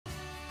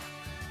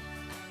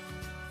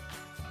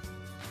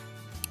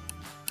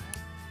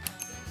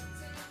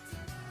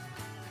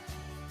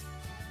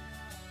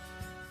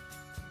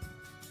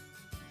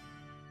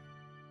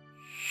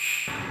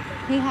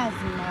He has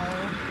no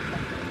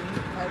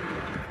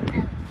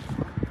idea.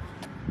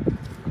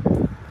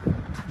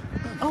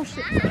 Oh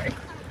shit, sorry.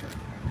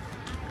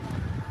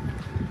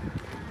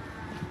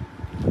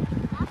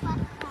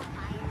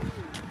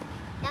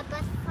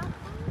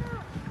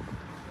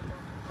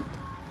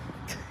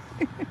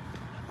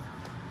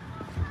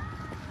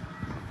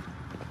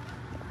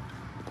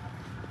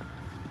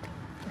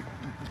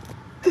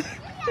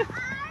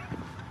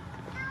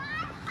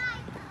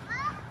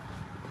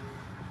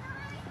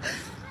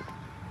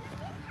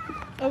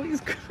 Oh,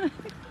 he's crying.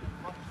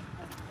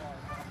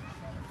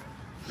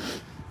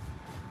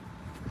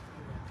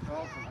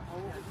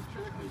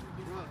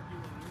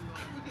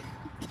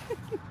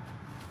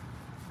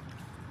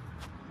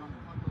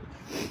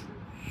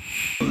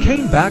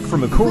 Came back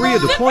from a Korea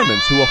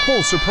deployment to a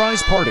whole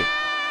surprise party.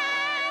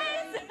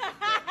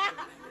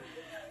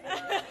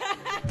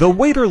 The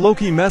waiter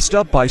Loki messed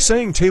up by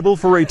saying table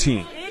for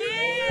 18.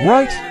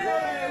 Right?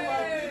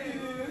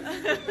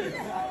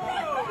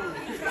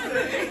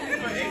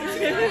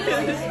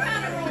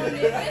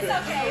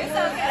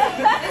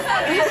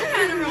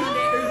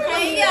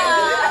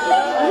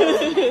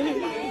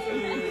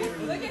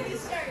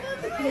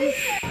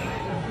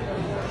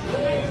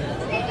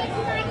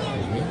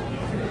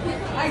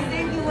 I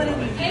think you wouldn't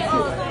be.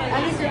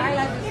 I just I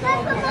like this.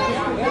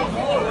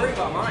 Don't worry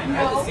about mine. I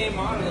have the same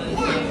model as you.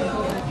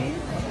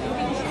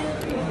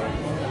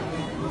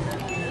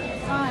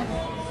 Fine.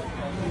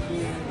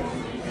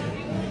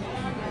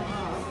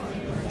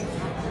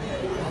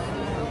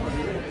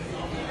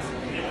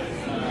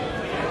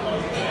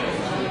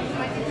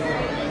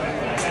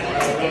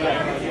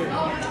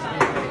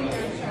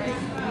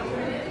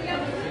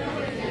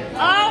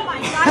 Oh my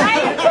god!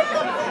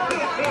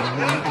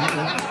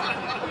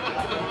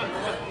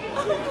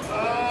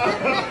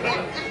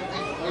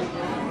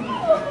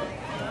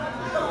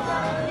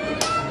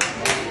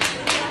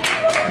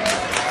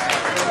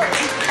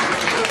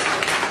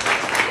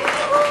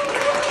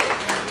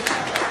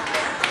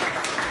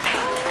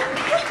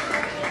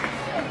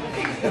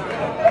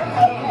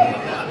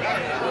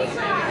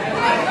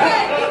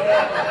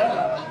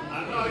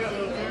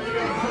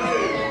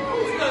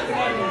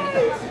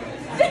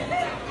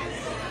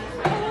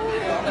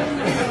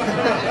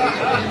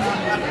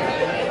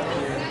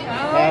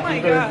 Happy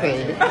birthday.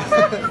 That's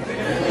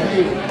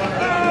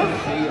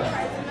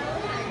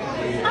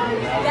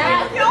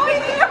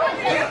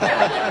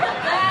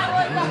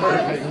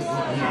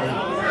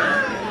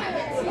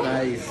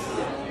Nice.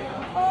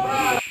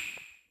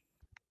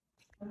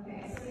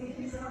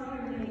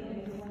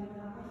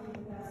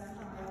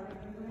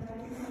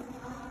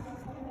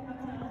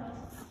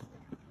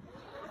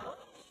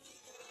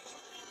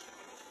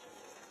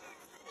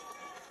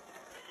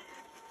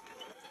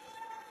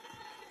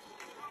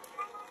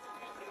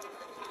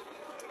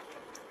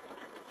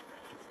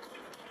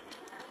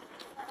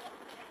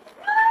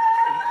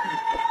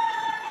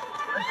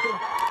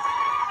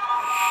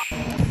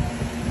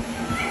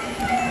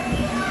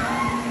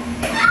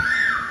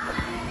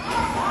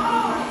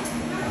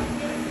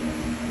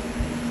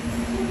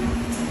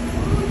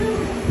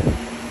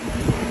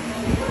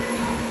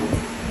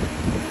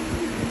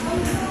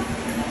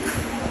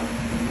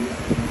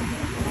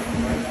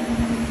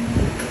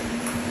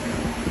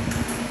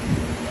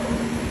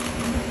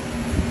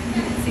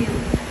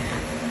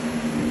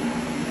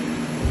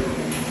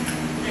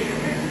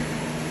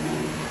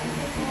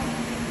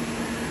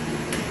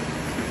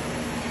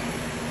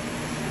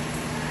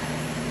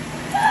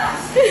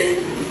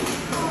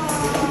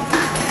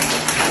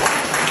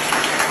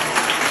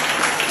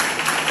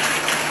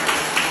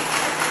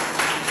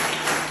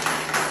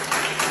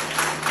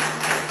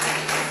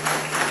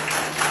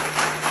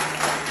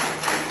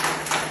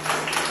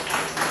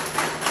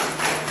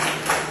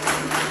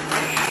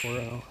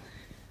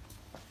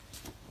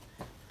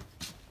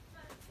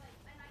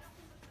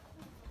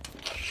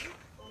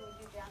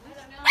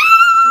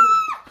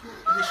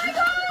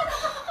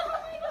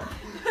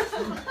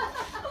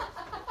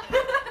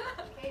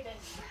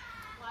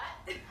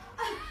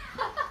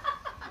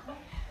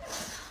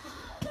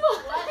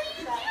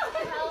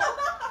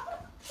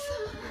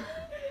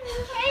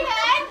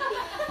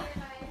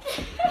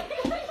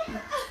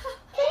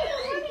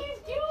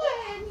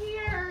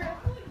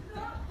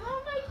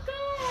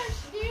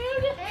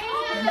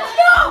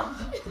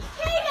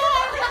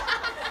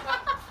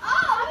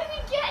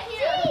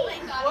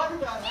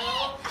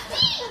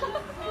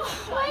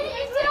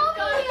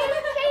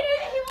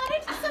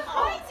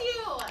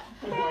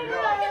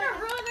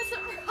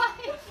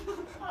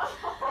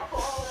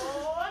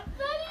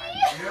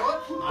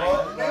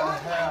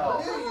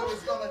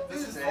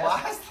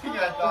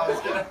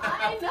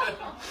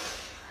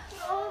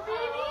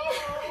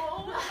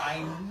 I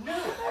knew it.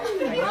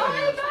 Oh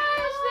my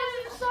gosh,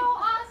 this is so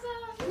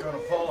awesome. You're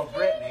gonna pull a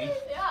Brittany.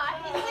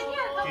 Yeah, he's in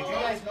here. Did you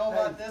guys know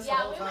about this the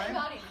whole time?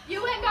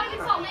 You went and got him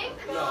in Salt Lake?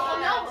 No. Oh,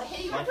 no.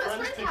 Hey, you My went to his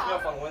friends friend's picked me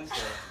up house. on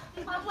Wednesday.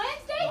 On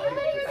Wednesday? You're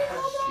going to go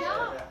home?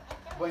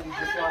 Yeah. When you And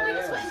just then got we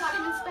just in. went and got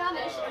him in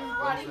Spanish and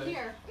brought him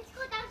here. Let's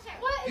go downstairs.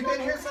 What? You've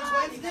been here since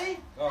Wednesday?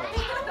 Oh.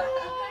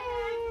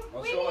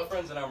 I'll show my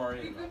friends that I'm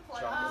already in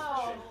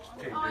chocolate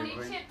shake. Oh, and he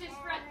chipped his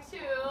front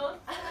tooth.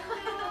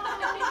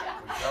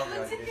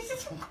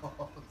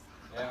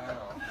 Yeah, I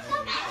know.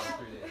 Maybe it's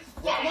 3 days.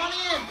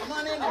 Come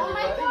on in, Oh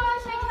my everybody.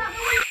 gosh, I can't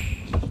believe.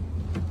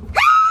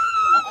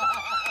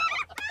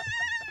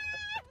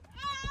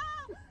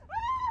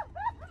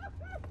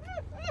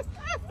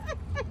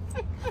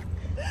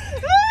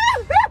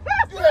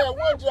 You had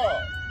one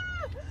job.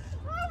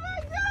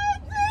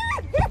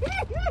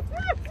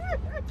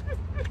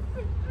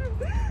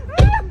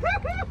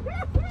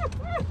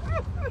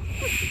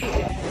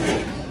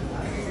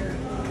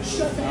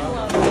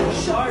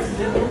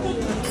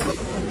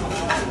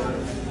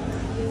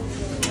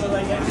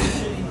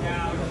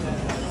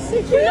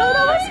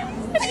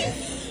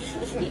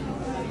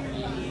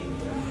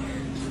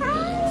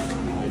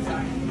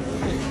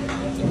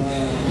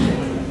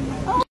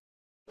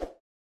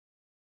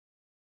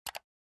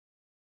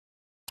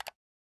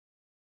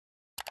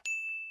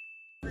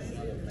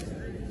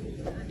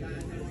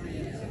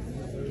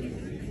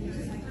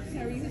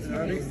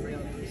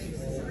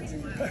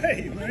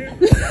 Hey, man.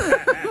 Good,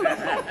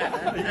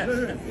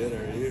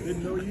 are you?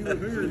 Didn't know you were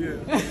here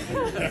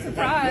yet.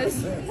 Surprise.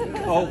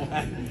 Oh,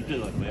 you're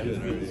like, man.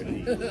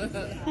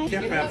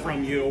 Kept that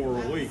from you over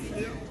a week.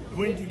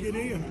 When did you get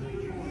in?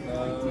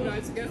 2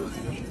 nights ago.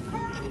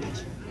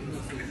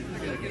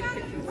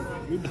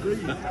 Good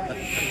grief.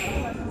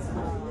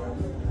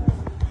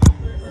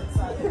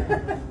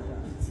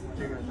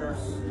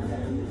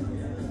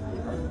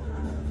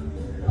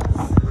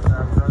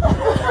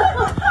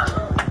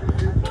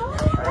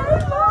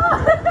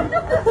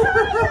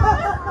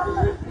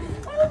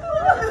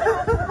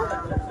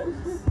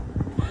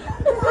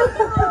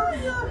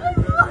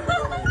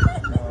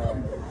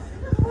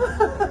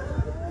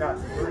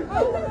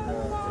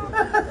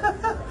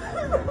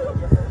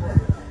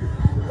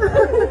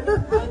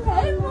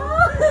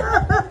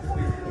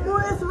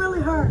 It's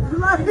really hurt.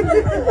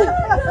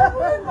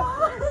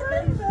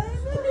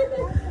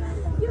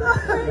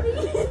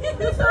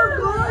 You're so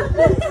good.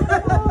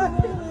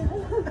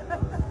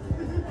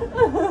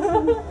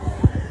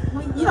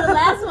 You the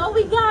last one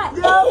we got.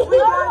 Yeah, we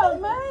got Oh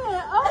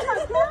man! Oh my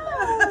god!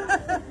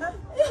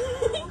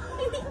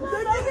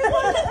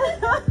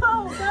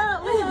 Oh god!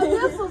 We got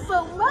this one so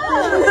much.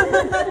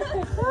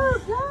 Oh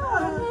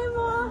god! Hey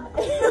mom.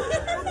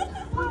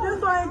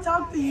 That's why I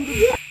talk to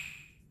you.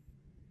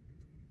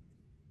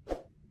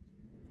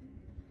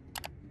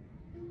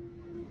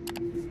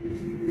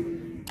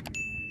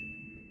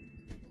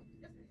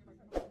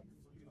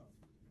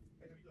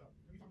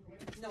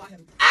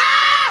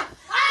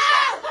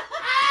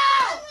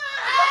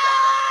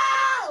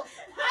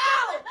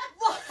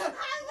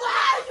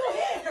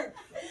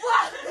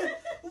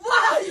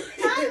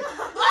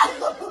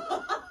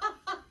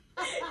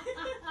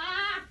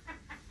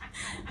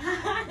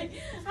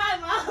 Hi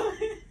mom.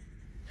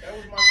 That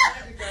was my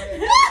magic guy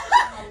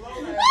that my low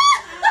had.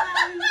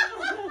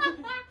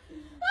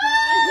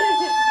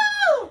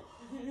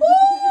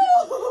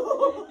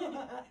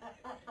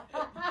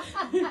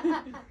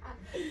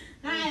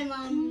 Hi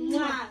mom.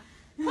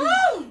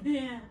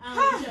 Yeah, I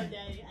was your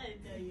daddy. I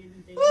didn't tell you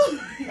anything.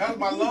 That was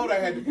my load I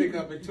had to pick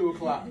up at 2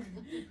 o'clock.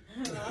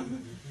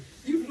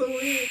 You flew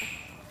in.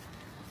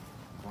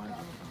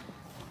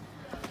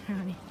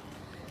 Honey.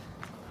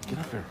 Get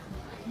up there.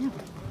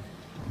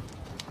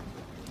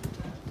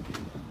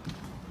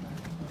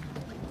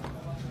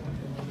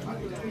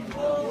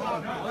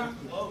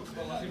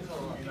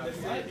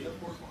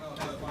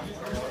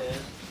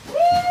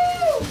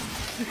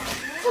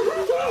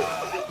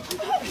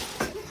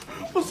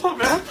 What's up,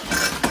 man?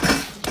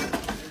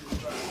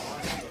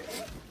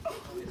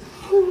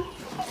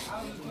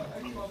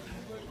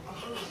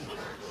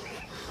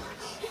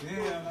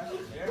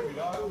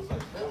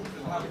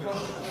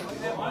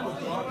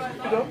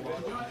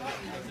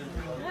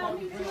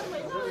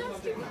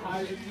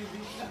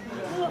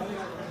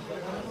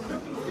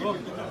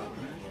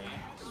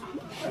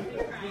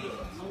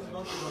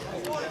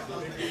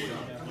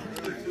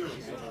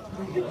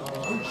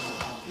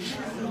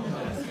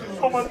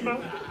 So much, man.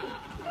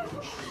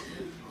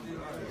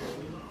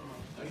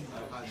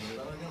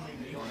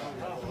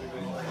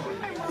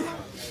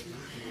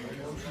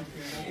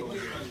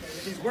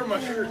 He's wearing my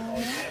shirt.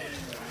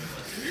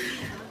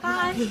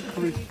 Hi.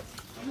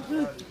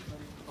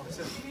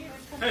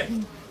 Hey.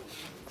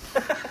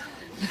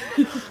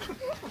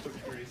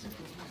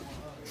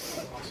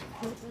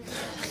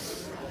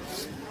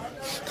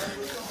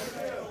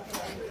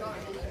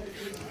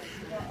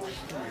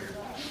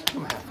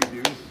 I'm happy,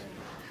 dude.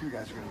 You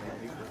guys are gonna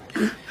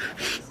make me.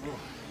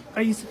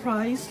 Are you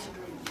surprised?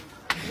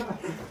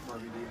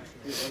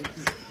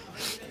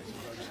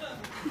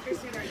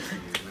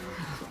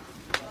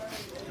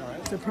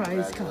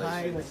 Surprise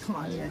Kai with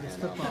Connie at his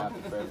football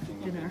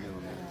dinner.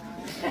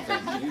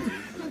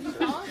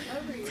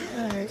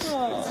 Alright,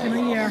 it's been a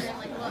year.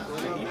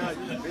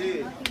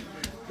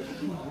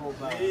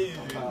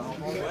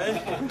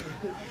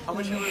 How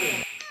much you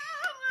live?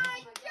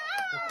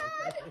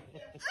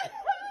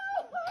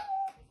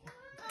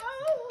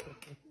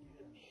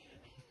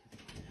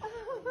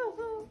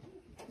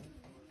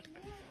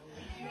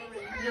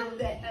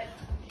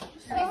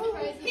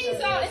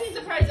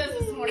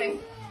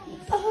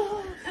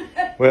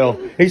 Well,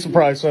 he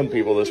surprised some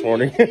people this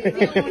morning. That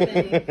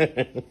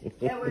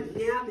was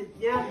down to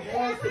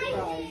bad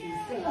surprises.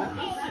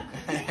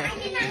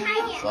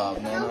 What's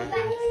up, Nana?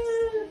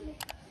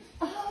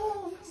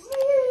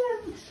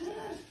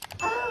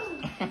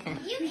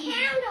 You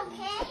count,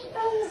 okay?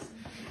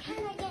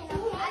 Count again,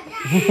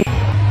 okay?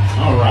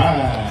 All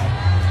right.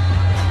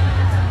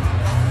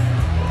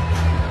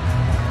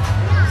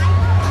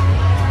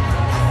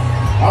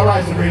 All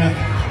right, Sabrina.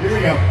 Here we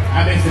go.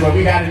 I mixed it up.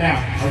 We got it now.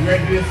 Are you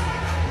ready for this?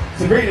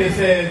 Sabrina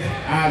says,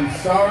 I'm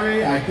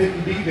sorry I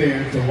couldn't be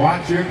there to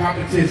watch your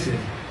competition,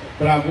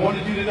 but I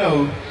wanted you to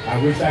know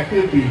I wish I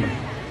could be.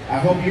 I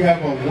hope you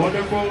have a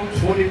wonderful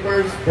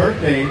 21st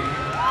birthday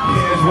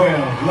as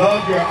well.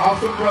 Love, your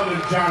awesome brother,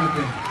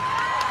 Jonathan.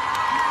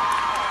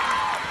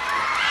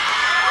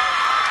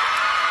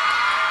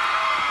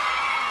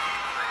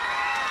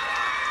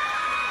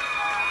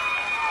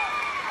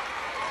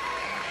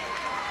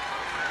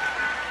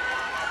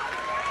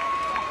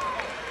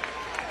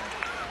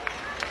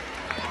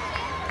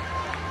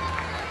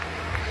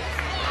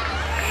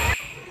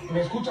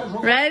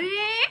 Ready?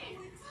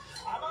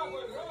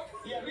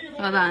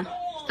 Hold on.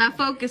 Stop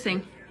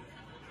focusing.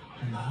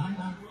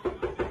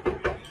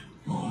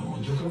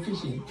 Yo creo que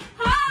sí.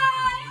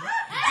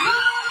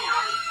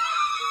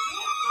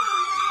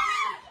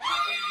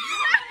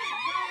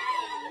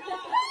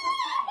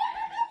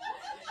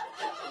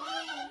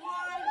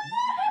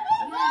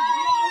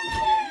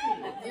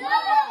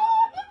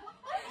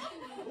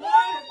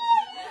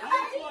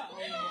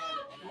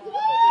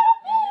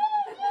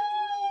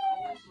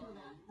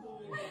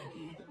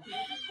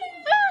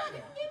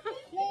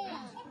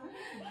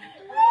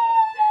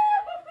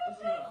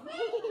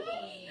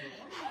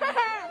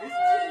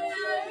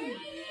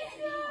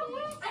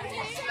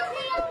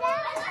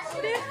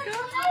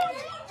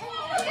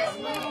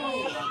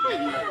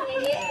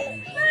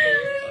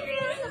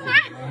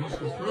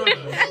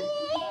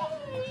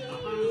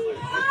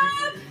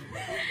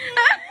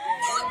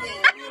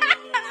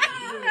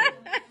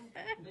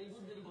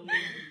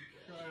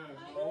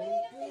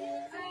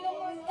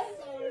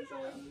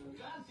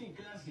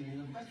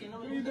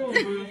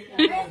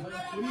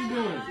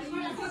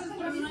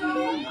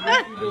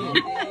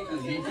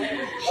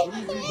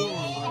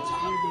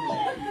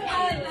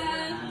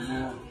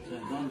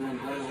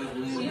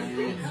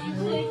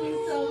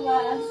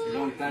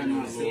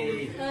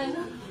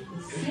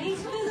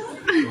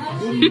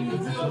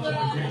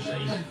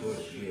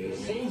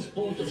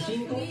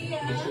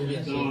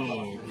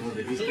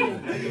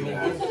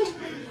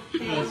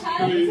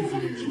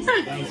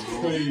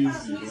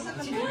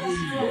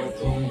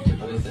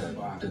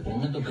 Te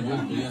prometo que voy a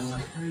estudiar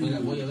más. Mira,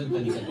 voy a ver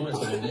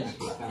caricaturas en inglés.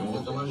 Me voy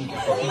a tomar mi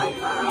cafecito.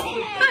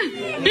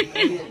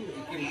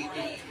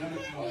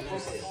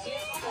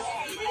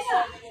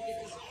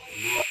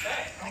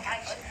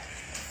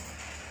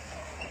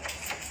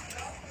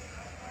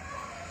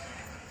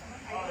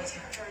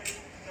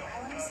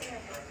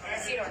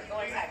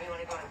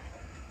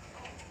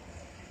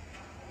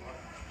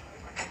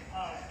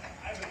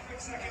 I have a quick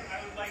second. I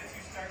would like to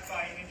start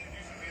by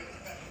introducing you to a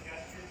special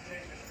guest here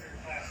today, just for your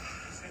class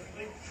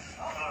specifically.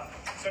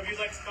 So if you'd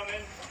like to come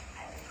in,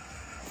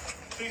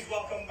 please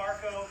welcome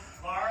Marco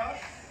Lara.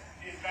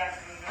 He's back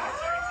from the military.